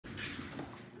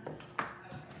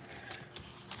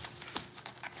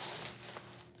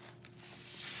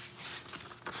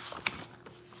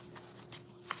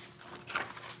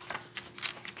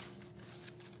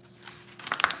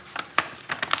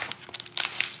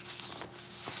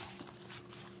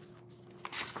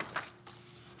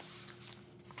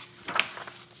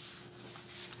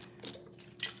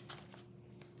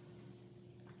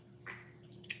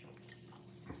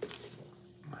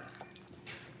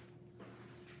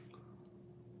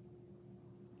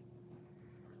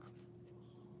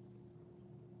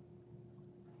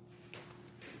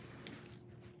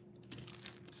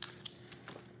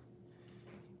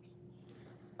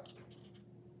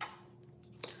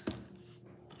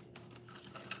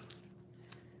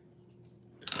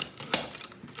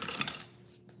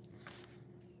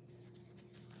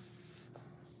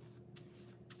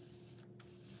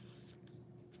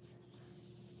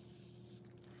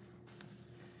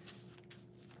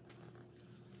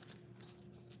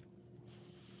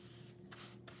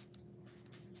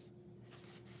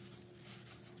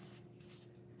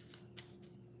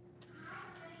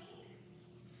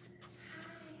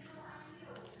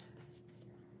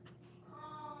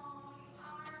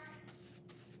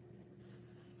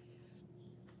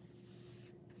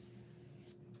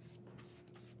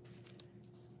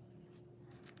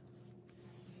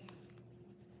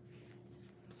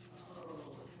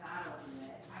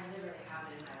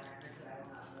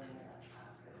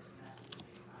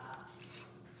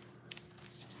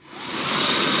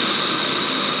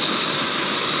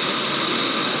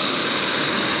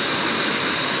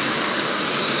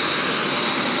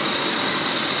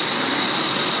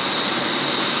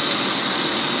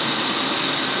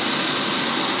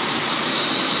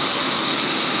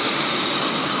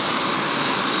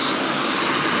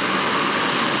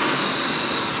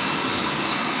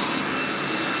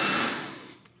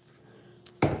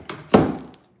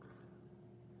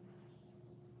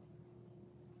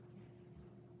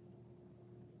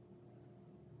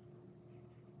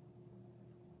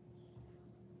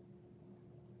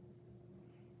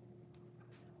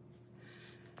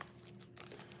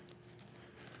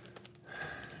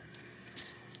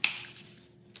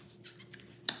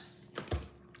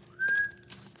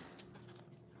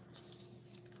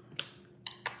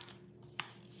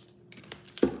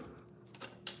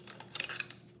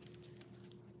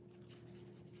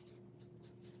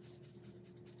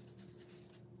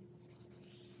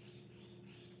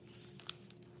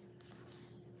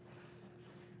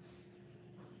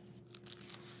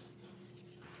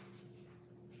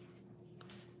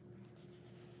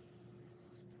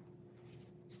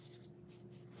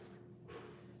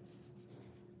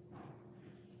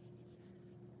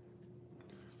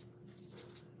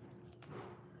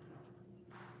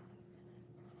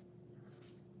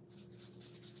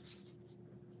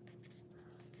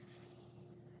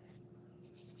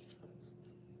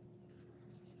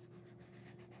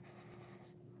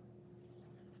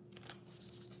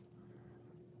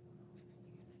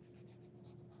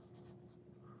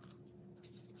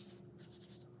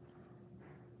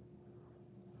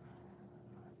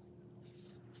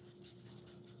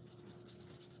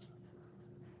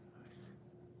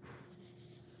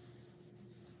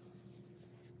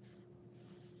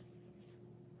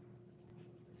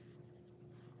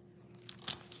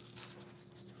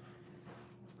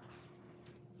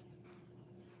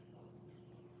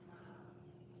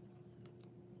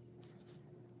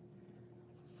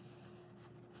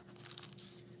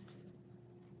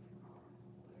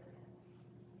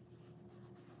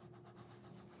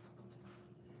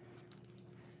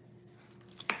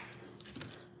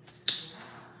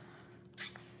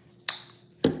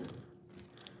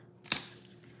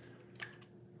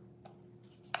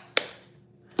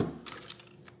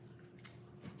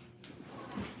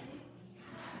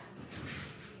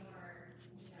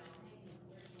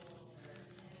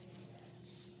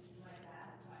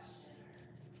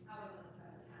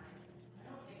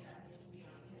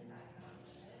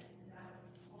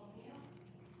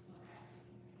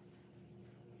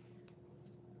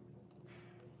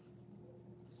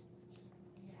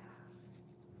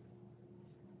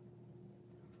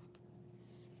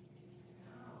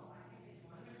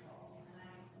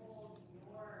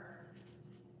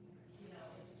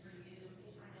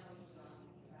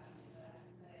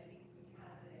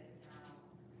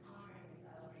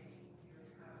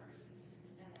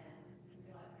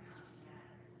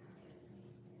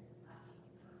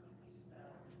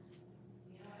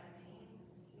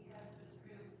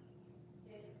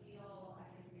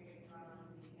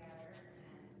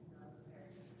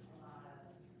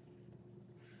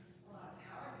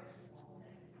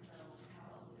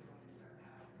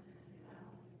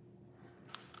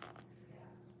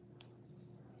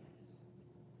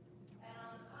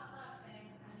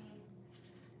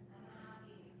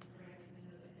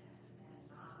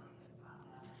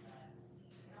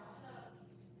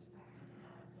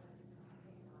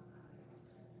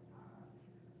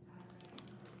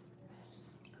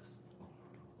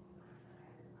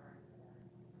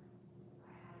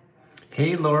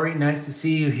Hey Lori, nice to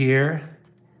see you here.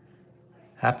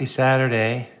 Happy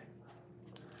Saturday.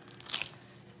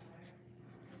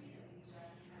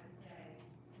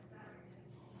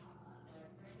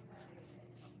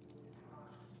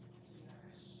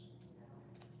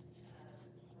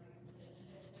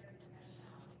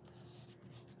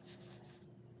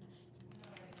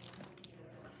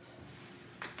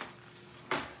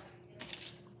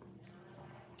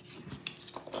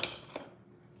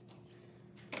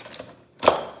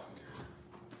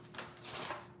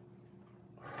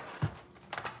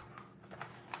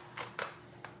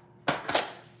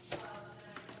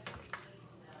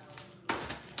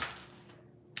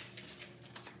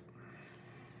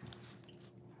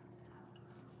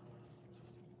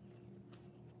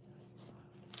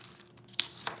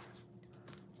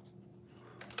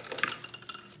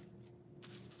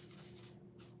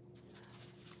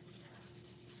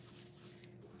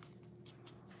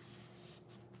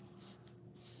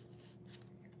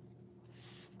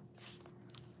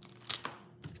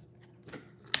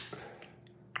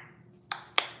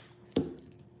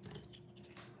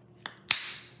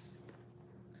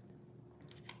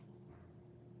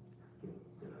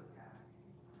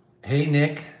 Hey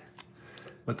Nick,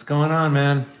 what's going on,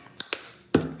 man?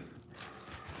 I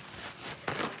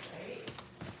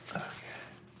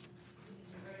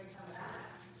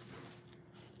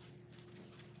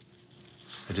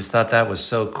just thought that was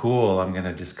so cool. I'm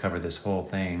gonna just cover this whole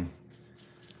thing.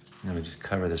 I'm gonna just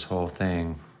cover this whole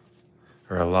thing,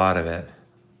 or a lot of it.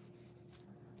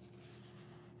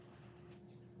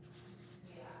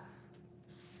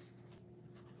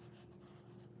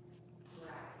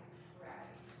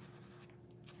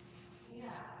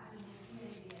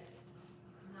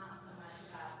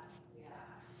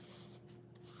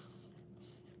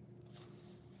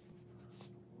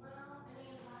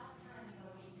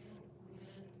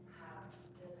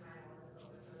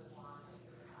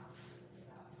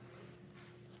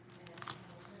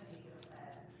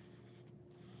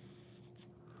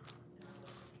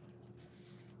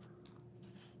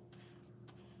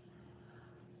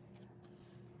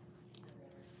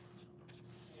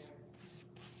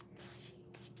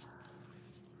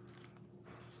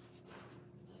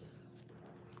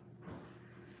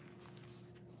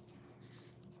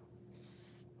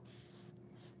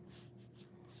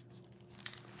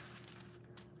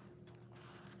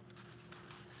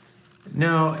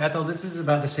 No, Ethel, this is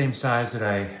about the same size that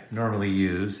I normally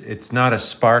use. It's not a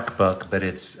Spark book, but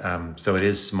it's, so it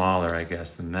is smaller, I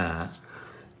guess, than that.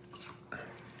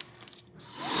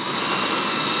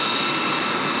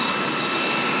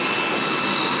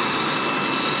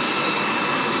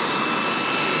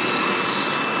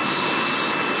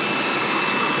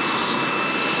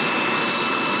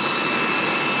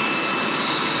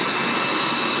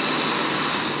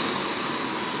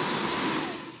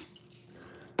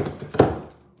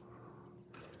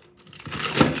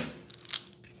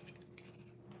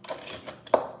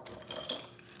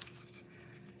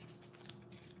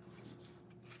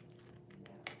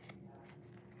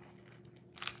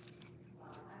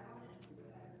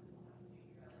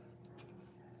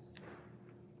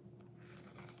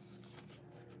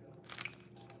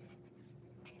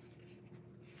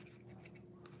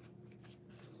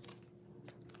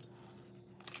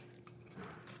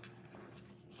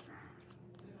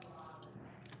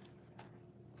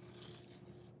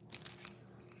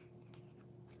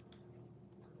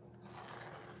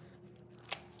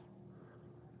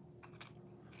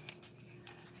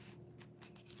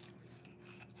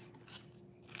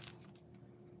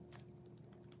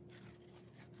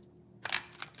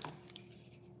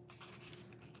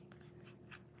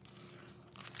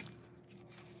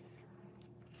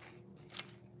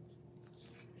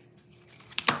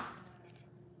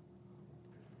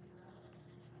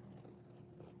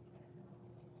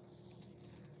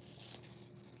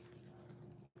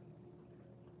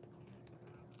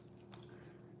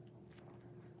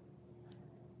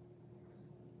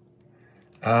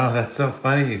 Oh, that's so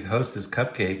funny. Hostess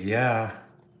cupcake, yeah.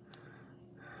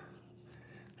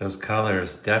 Those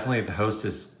colors, definitely the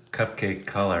Hostess cupcake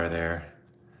color there.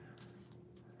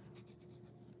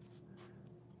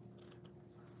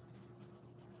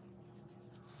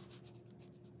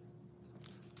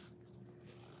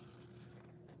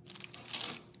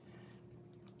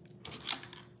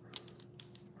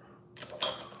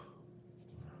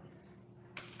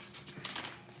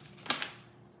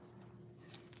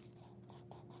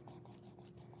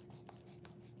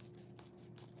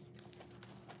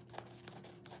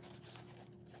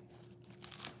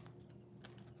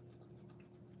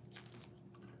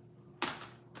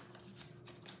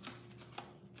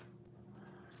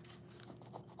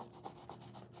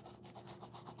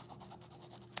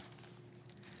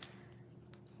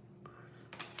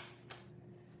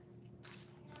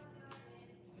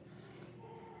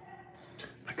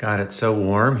 God, it's so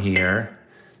warm here,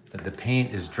 but the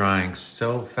paint is drying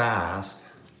so fast.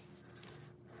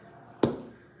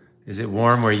 Is it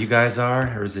warm where you guys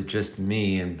are, or is it just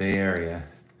me in Bay Area?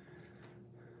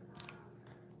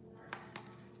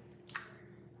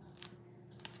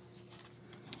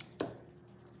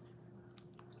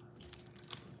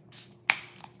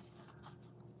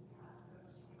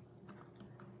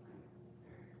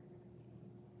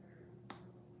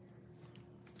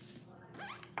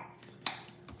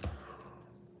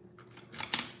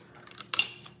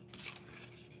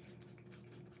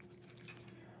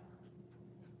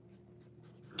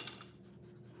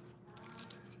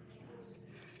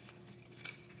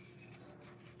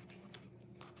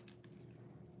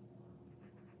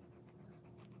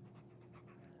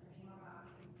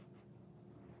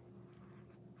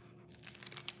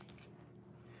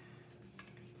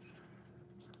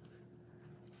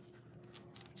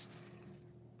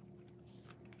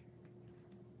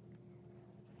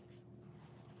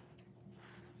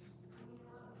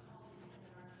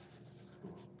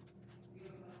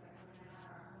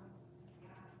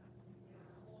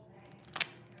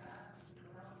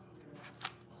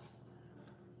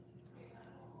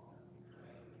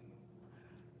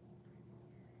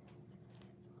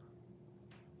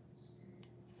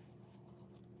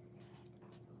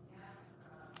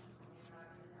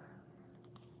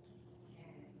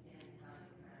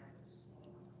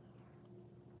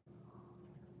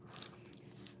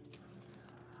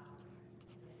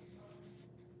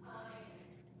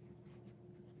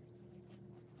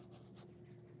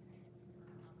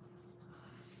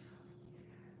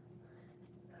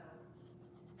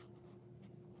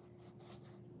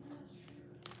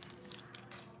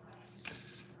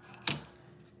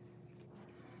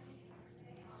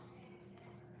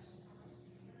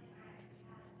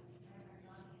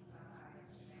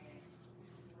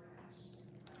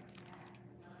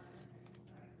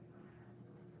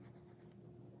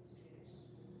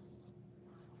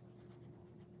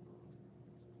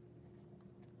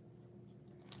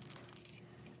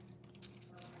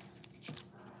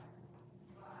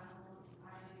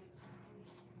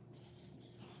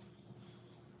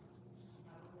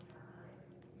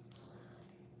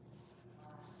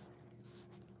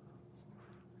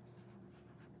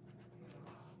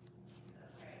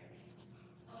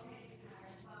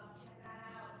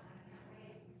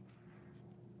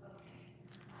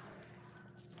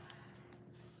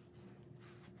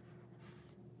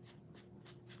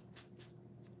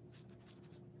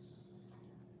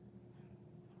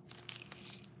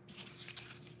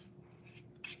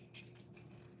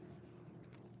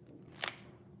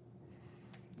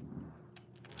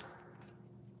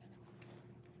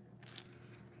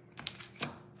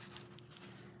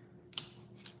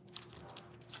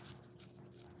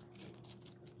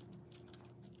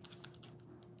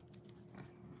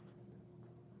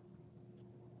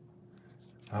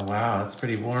 Oh wow, it's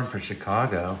pretty warm for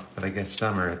Chicago, but I guess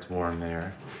summer it's warm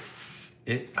there.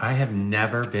 I have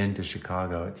never been to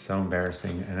Chicago. It's so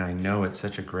embarrassing, and I know it's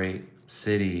such a great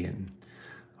city and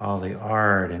all the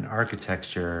art and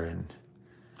architecture, and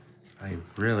I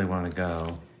really want to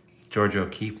go. George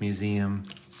O'Keeffe Museum.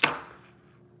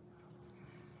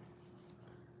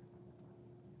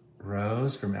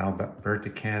 Rose from Alberta,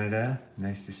 Canada.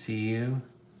 Nice to see you.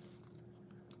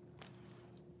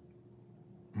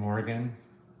 Morgan.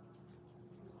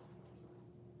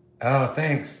 Oh,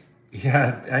 thanks.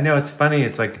 Yeah, I know it's funny.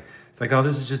 It's like, oh,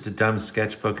 this is just a dumb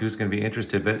sketchbook. Who's going to be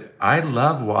interested? But I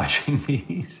love watching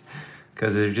these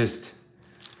because they're just,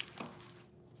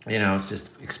 it's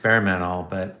just experimental,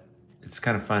 but it's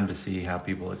kind of fun to see how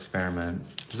people experiment.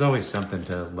 There's always something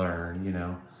to learn.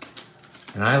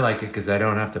 And I like it because I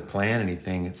don't have to plan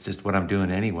anything. It's just what I'm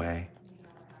doing anyway.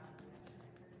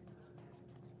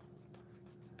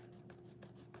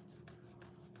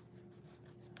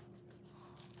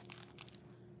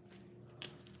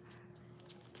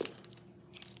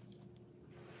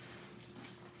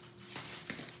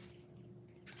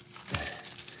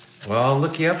 Well, I'll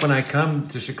look you up when I come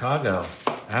to Chicago.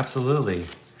 Absolutely.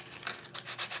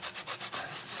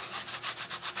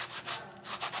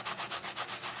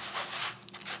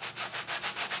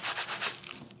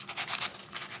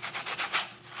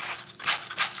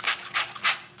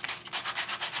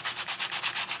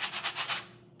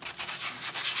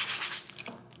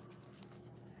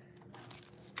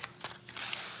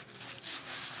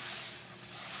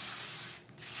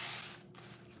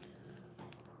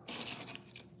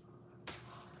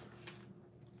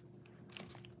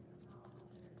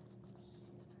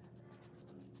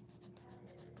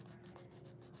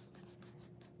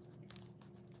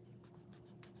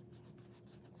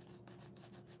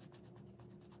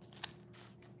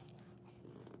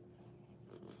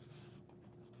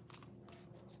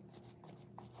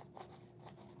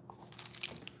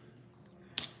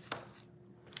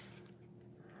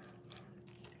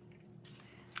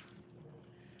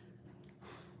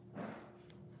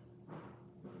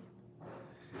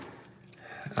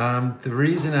 The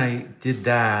reason I did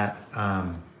that,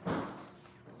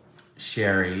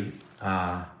 Sherry,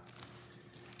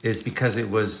 is because it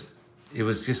was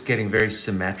just getting very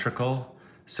symmetrical.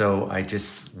 So I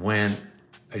just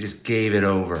gave it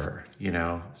over, you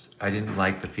know. I didn't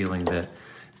like the feeling that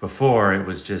before it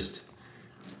was just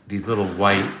these little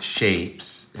white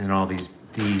shapes and all these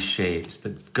shapes,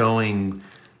 but going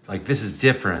like this is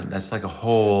different. That's like a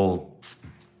whole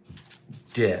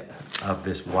dip of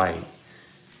this white.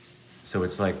 So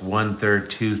it's like 1/3,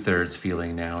 2/3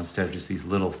 feeling now instead of just these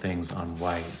little things on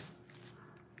white.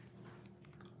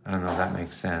 I don't know if that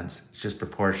makes sense. It's just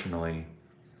proportionally.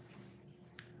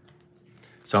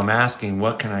 So I'm asking,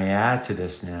 what can I add to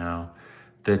this now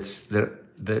that's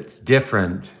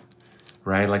different,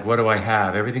 right? Like, what do I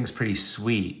have? Everything's pretty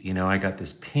sweet. You know, I got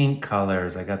this pink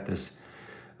colors. I got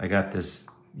this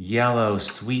yellow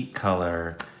sweet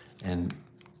color, and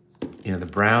you know, the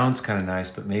brown's kind of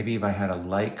nice, but maybe if I had a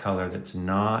light color that's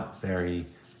not very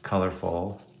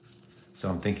colorful. So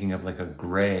I'm thinking of like a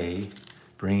gray,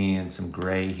 bringing in some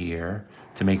gray here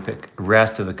to make the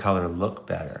rest of the color look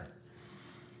better.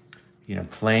 You know,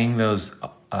 playing those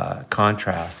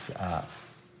contrasts up.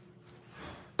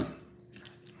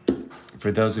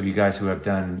 For those of you guys who have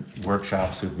done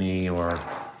workshops with me or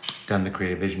done the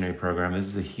Creative Visionary program, this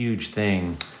is a huge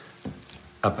thing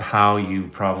of how you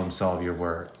problem solve your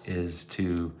work, is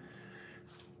to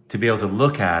be able to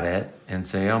look at it and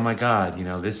say, oh my God, you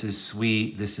know, this is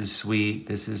sweet, this is sweet,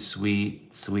 this is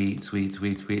sweet, sweet, sweet,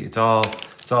 sweet, sweet. It's all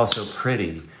so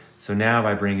pretty. So now if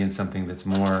I bring in something that's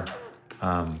more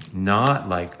not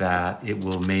like that,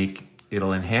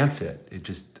 it'll enhance it. It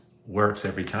just works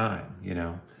every time, you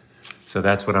know? So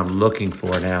that's what I'm looking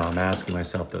for now. I'm asking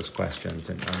myself those questions,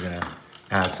 and I'm gonna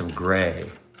add some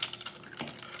gray.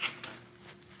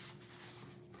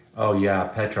 Oh yeah,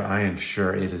 Petra, I am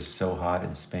sure it is so hot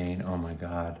in Spain. Oh my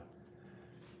God.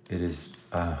 It is,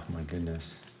 oh my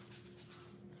goodness.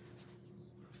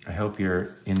 I hope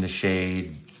you're in the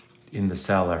shade, in the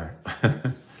cellar.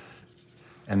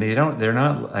 And they're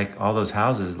not like all those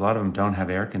houses, a lot of them don't have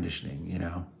air conditioning, you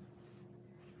know?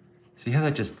 See how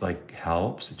that just like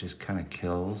helps? It just kind of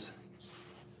kills.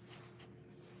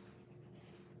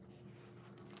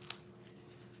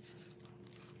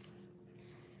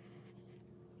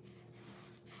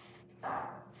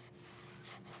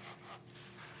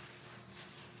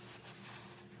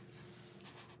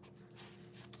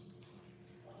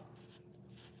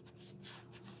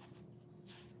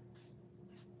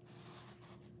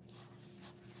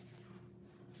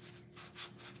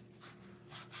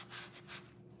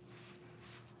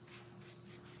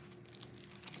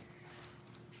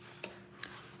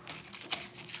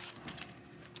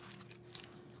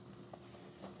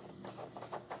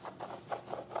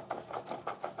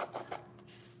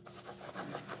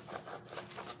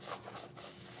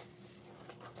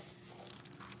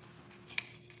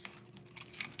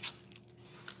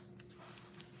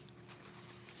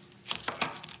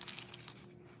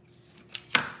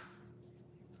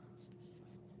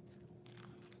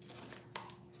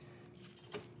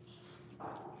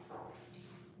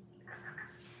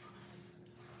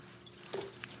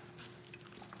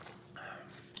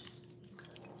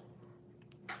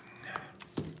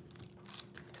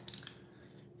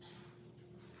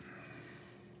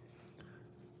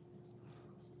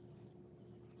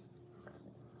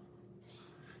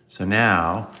 So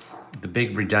now, the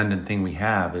big redundant thing we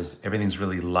have is everything's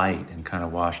really light and kind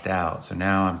of washed out. So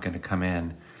now I'm going to come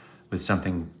in with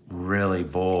something really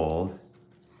bold.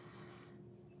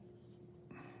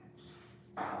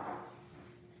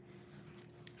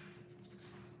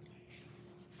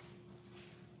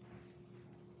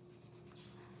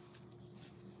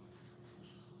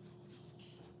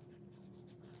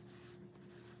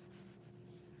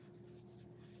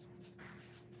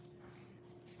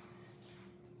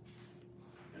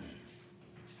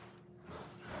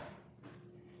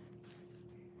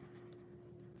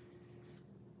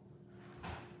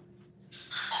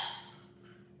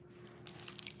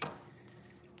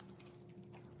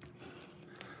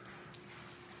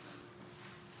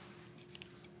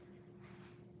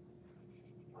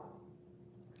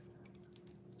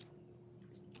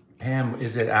 Pam,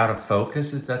 is it out of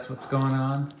focus? Is that what's going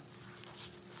on?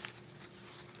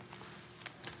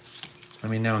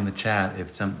 Let me know in the chat if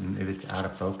it's out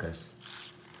of focus.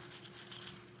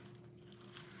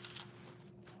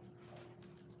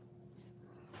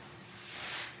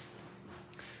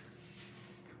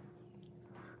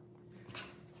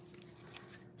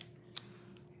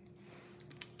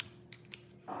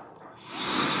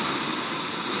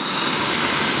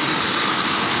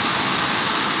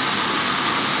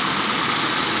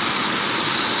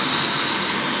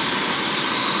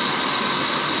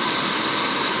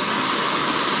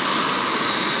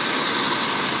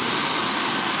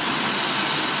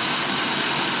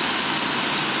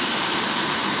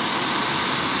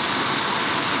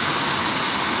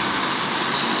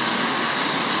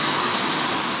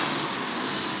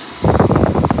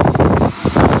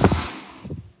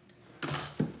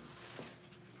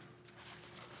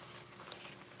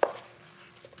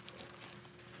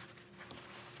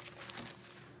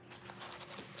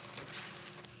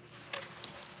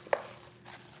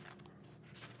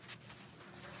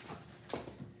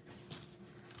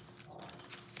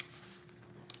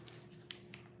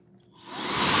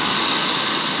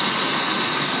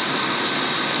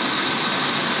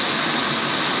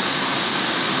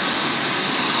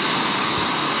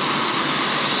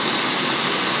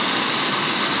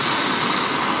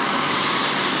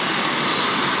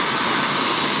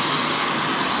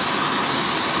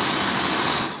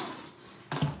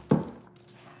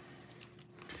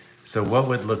 So what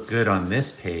would look good on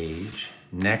this page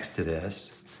next to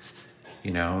this?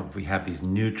 You know, we have these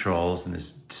neutrals and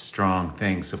this strong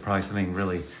thing, so probably something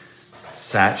really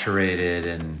saturated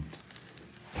and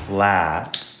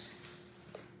flat.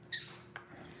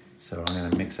 So I'm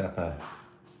gonna mix up a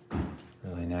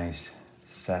really nice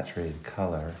saturated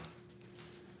color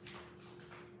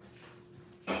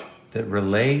that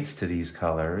relates to these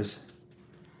colors.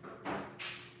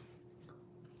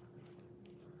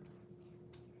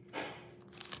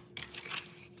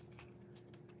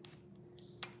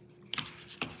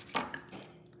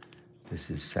 This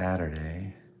is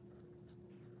Saturday.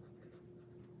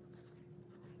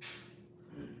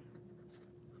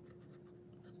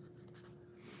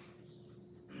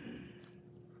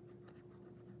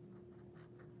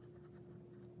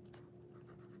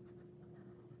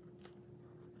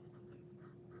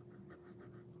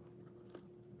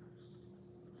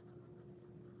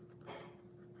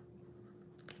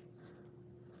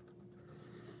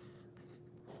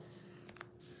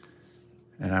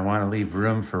 And I want to leave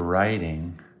room for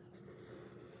writing,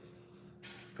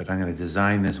 but I'm going to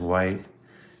design this white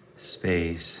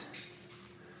space.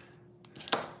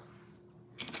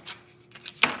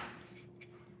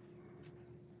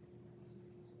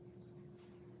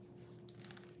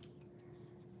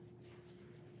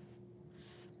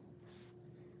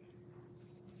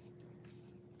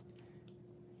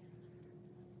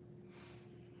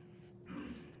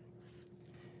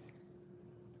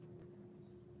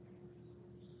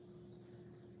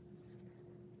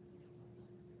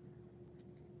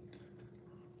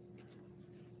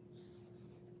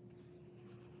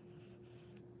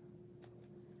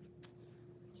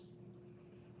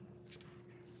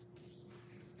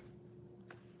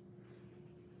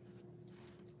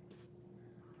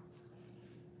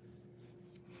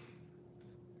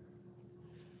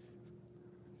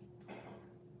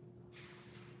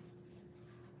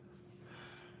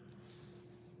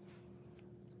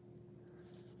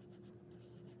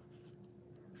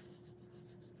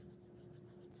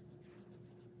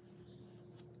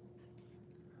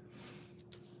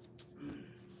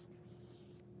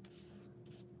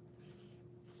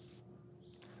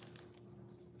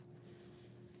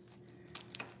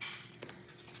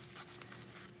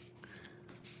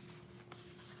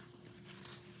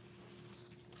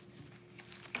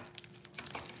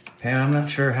 And I'm not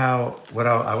sure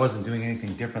I wasn't doing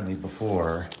anything differently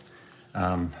before.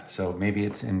 So maybe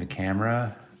it's in the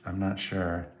camera. I'm not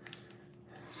sure.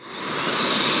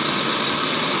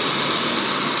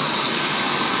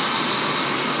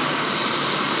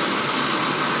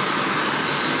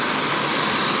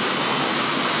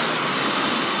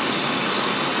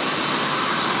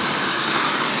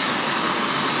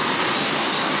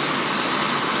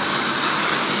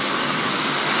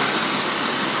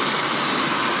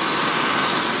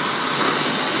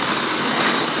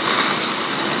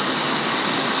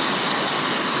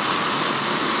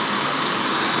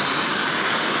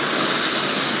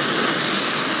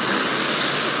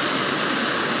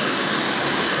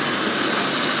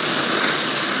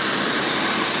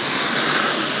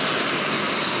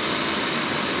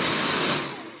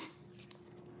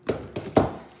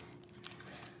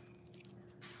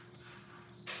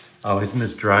 Oh, isn't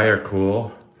this dryer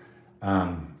cool?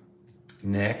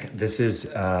 Nick, this is,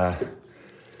 you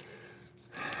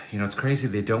know, it's crazy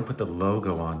they don't put the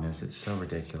logo on this. It's so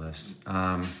ridiculous.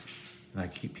 And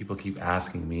people keep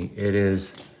asking me. It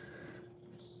is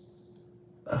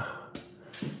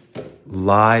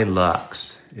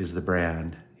Lux is the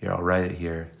brand. Here, I'll write it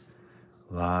here.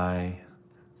 Lux.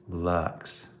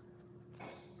 I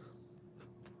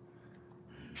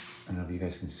don't know if you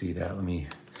guys can see that.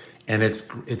 And it's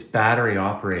battery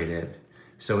operated.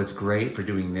 So it's great for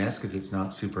doing this because it's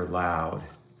not super loud.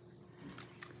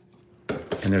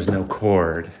 And there's no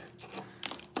cord.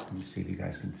 Let me see if you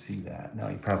guys can see that. No,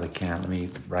 you probably can't. Let me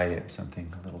write it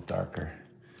something a little darker.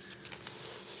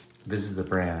 This is the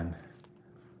brand.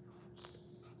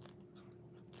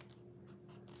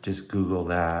 Just Google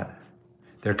that.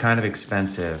 They're kind of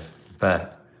expensive,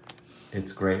 but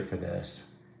it's great for this.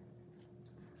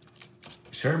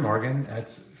 Sure, Morgan,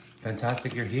 that's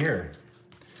fantastic you're here.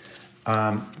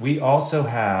 We also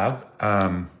have,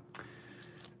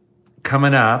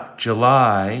 coming up,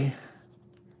 July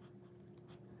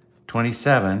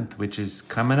 27th, which is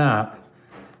coming up,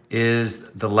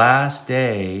 is the last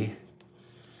day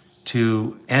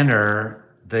to enter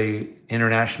the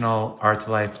International Art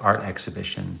to Life Art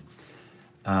Exhibition.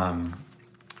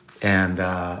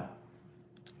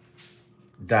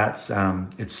 That's,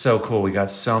 it's so cool. We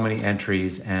got so many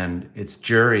entries, and it's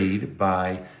juried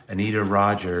by Anita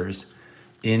Rogers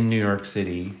in New York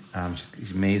City.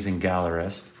 She's an amazing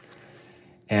gallerist.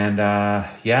 And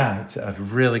yeah, it's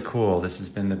really cool. This has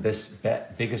been the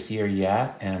biggest year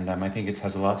yet, and I think it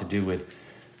has a lot to do with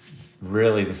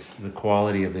really the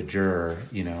quality of the juror.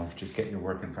 You know, just get your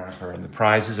work in front of her, and the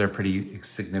prizes are pretty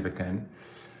significant.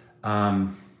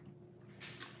 Um,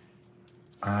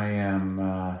 I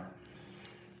am.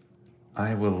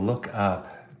 I will look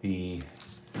up the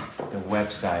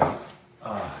website.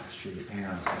 Oh, shoot! Hang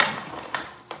on a second.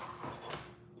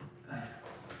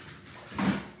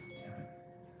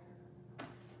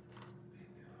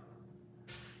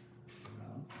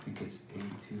 I think it's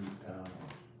A2L.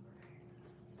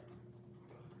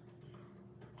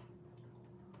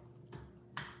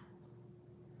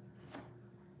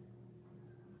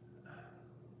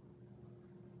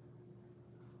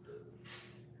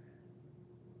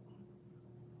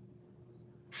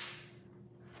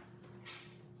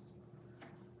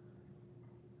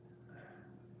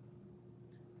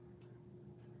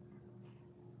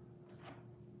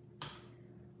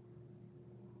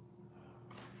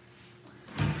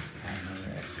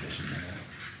 Another exhibition there.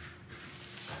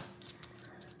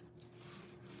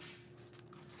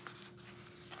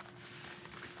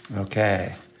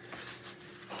 Okay.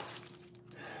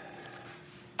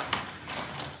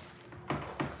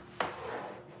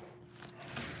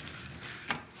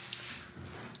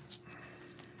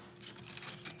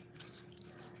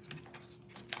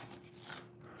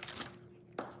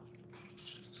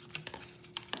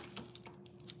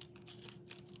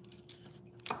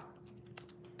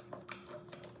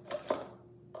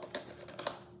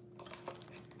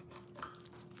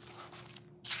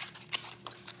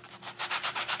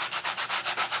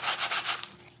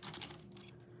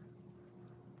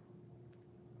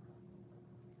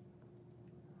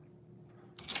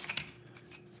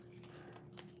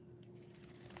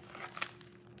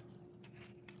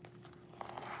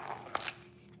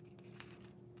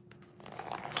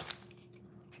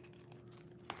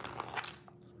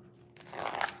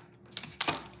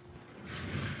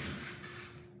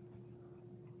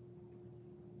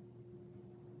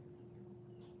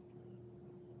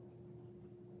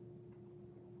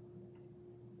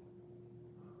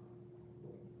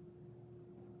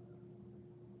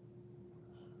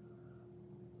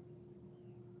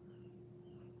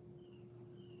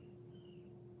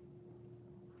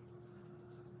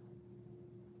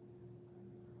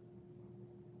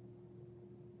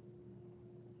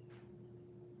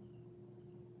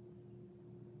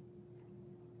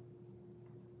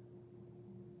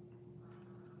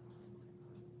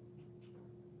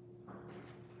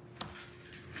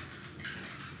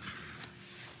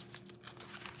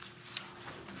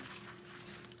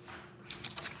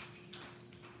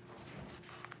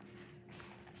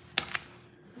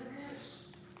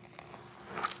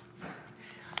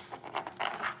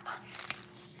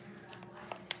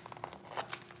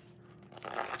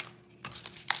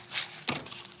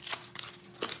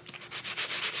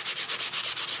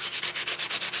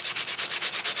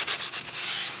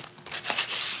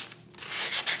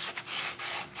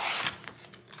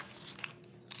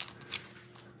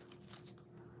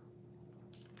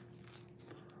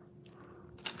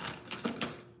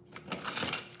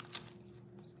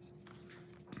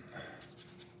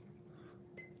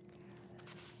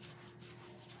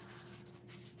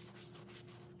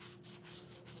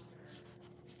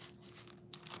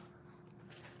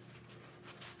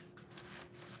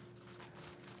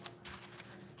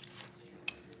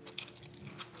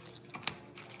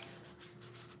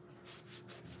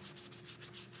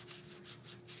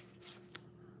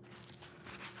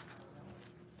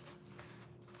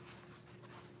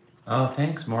 Oh,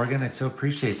 thanks, Morgan. I so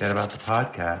appreciate that about the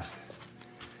podcast.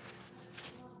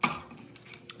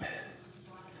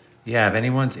 Yeah, if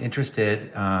anyone's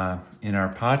interested in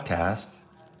our podcast,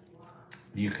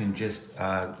 you can just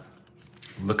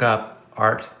look up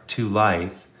Art to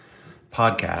Life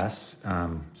podcasts,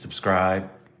 subscribe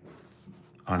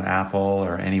on Apple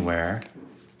or anywhere.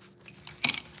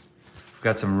 We've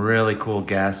got some really cool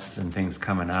guests and things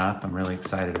coming up I'm really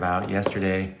excited about.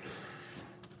 Yesterday,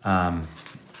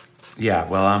 yeah,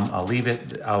 well, I'll leave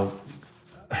it.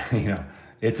 You know,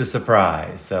 it's a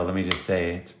surprise. So let me just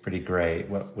say it's pretty great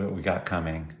what we got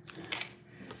coming.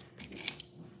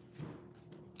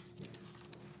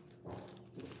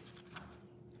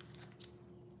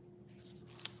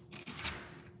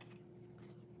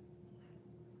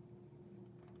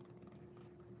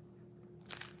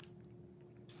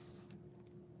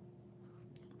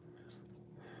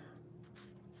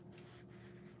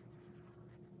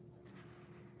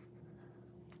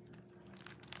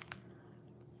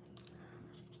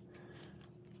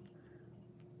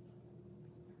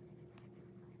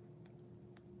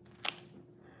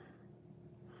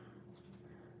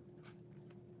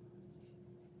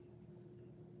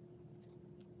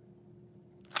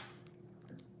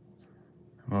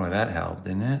 Boy, that helped,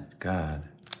 didn't it? God.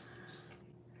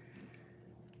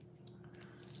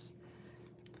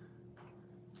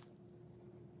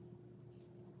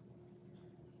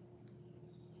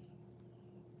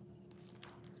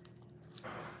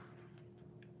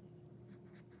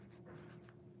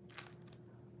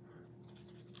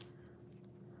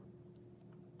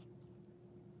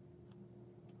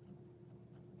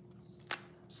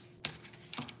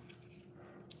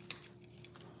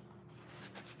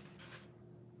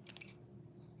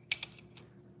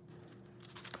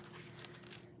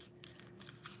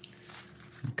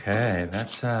 Okay,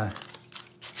 that's I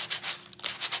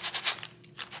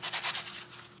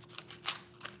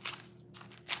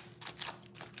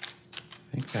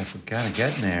think that's kind of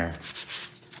getting there.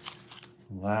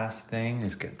 Last thing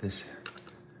is get this.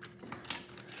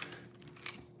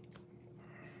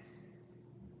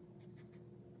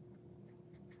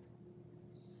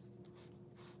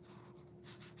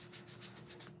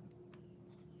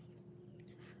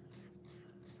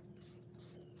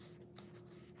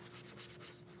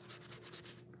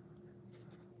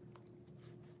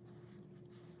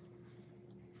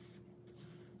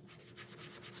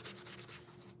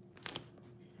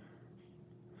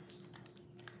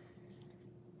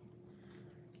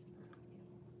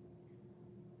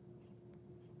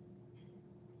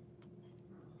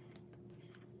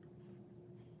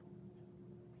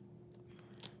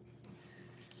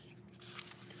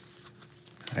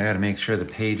 I gotta make sure the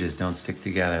pages don't stick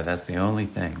together. That's the only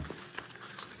thing.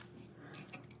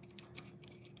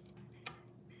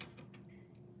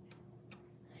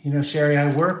 You know, Sherry, I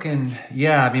work in,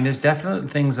 yeah, I mean, there's definitely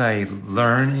things I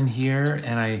learn in here,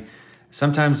 and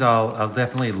sometimes I'll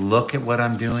definitely look at what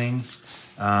I'm doing.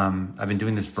 I've been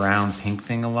doing this brown pink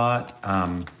thing a lot.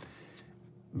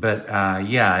 But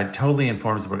yeah, it totally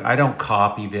informs the work. I don't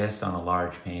copy this on a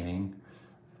large painting.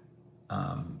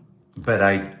 But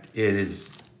it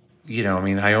is, you know, I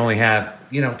mean, I only have,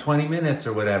 20 minutes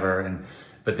or whatever.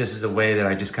 But this is a way that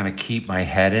I just kind of keep my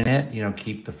head in it,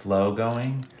 keep the flow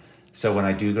going. So when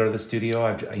I do go to the studio,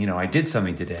 I did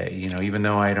something today, even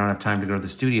though I don't have time to go to the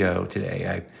studio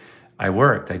today, I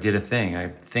worked, I did a thing.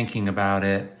 I'm thinking about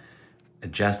it,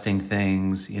 adjusting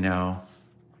things, and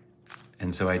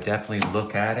so I definitely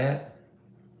look at it,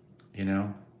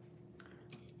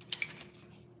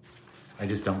 I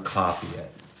just don't copy it.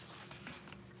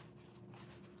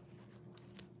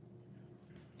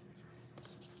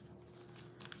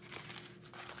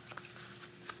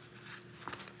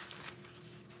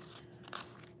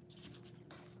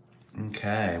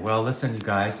 Okay, well, listen, you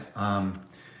guys,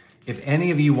 if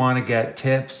any of you want to get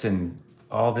tips and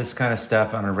all this kind of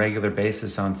stuff on a regular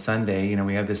basis on Sunday,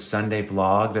 we have this Sunday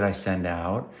vlog that I send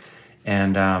out,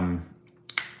 and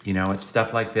it's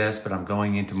stuff like this, but I'm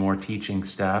going into more teaching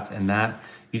stuff, and that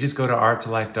you just go to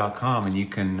arttolife.com and you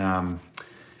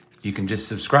can just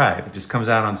subscribe. It just comes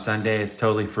out on Sunday. It's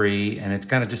totally free, and it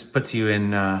kind of just puts you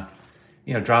in,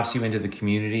 drops you into the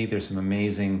community. There's some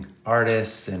amazing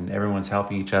artists, and everyone's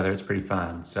helping each other. It's pretty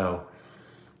fun. So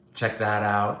check that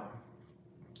out.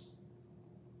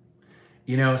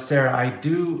 Sarah, I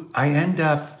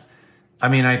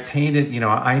painted,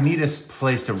 I need a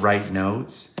place to write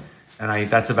notes, and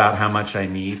that's about how much I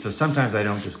need. So sometimes I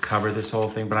don't just cover this whole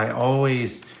thing, but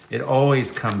it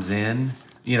always comes in,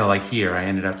 like here, I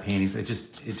ended up painting. It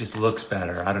just looks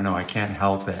better. I don't know, I can't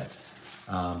help it.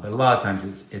 But a lot of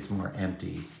times it's more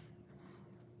empty.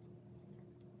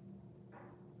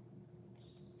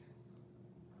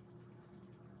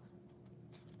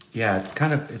 Yeah,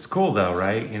 it's cool though,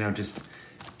 right?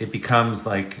 It becomes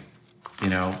like,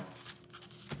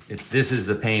 this is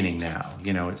the painting now,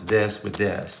 it's this with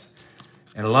this.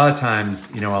 And a lot of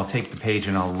times, I'll take the page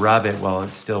and I'll rub it while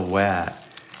it's still wet,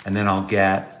 and then I'll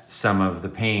get some of the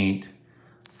paint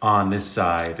on this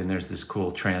side, and there's this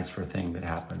cool transfer thing that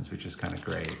happens, which is kind of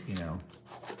great,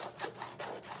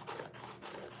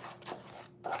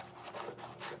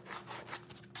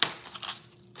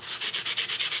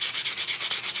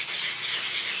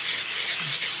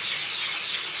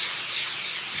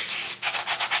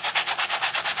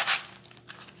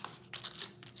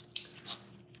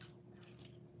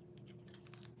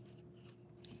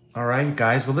 All right,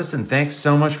 guys. Well, listen, thanks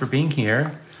so much for being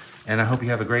here. And I hope you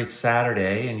have a great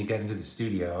Saturday and you get into the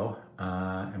studio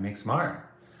and make some art.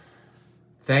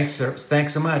 Thanks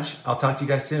so much. I'll talk to you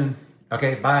guys soon.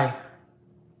 Okay, bye.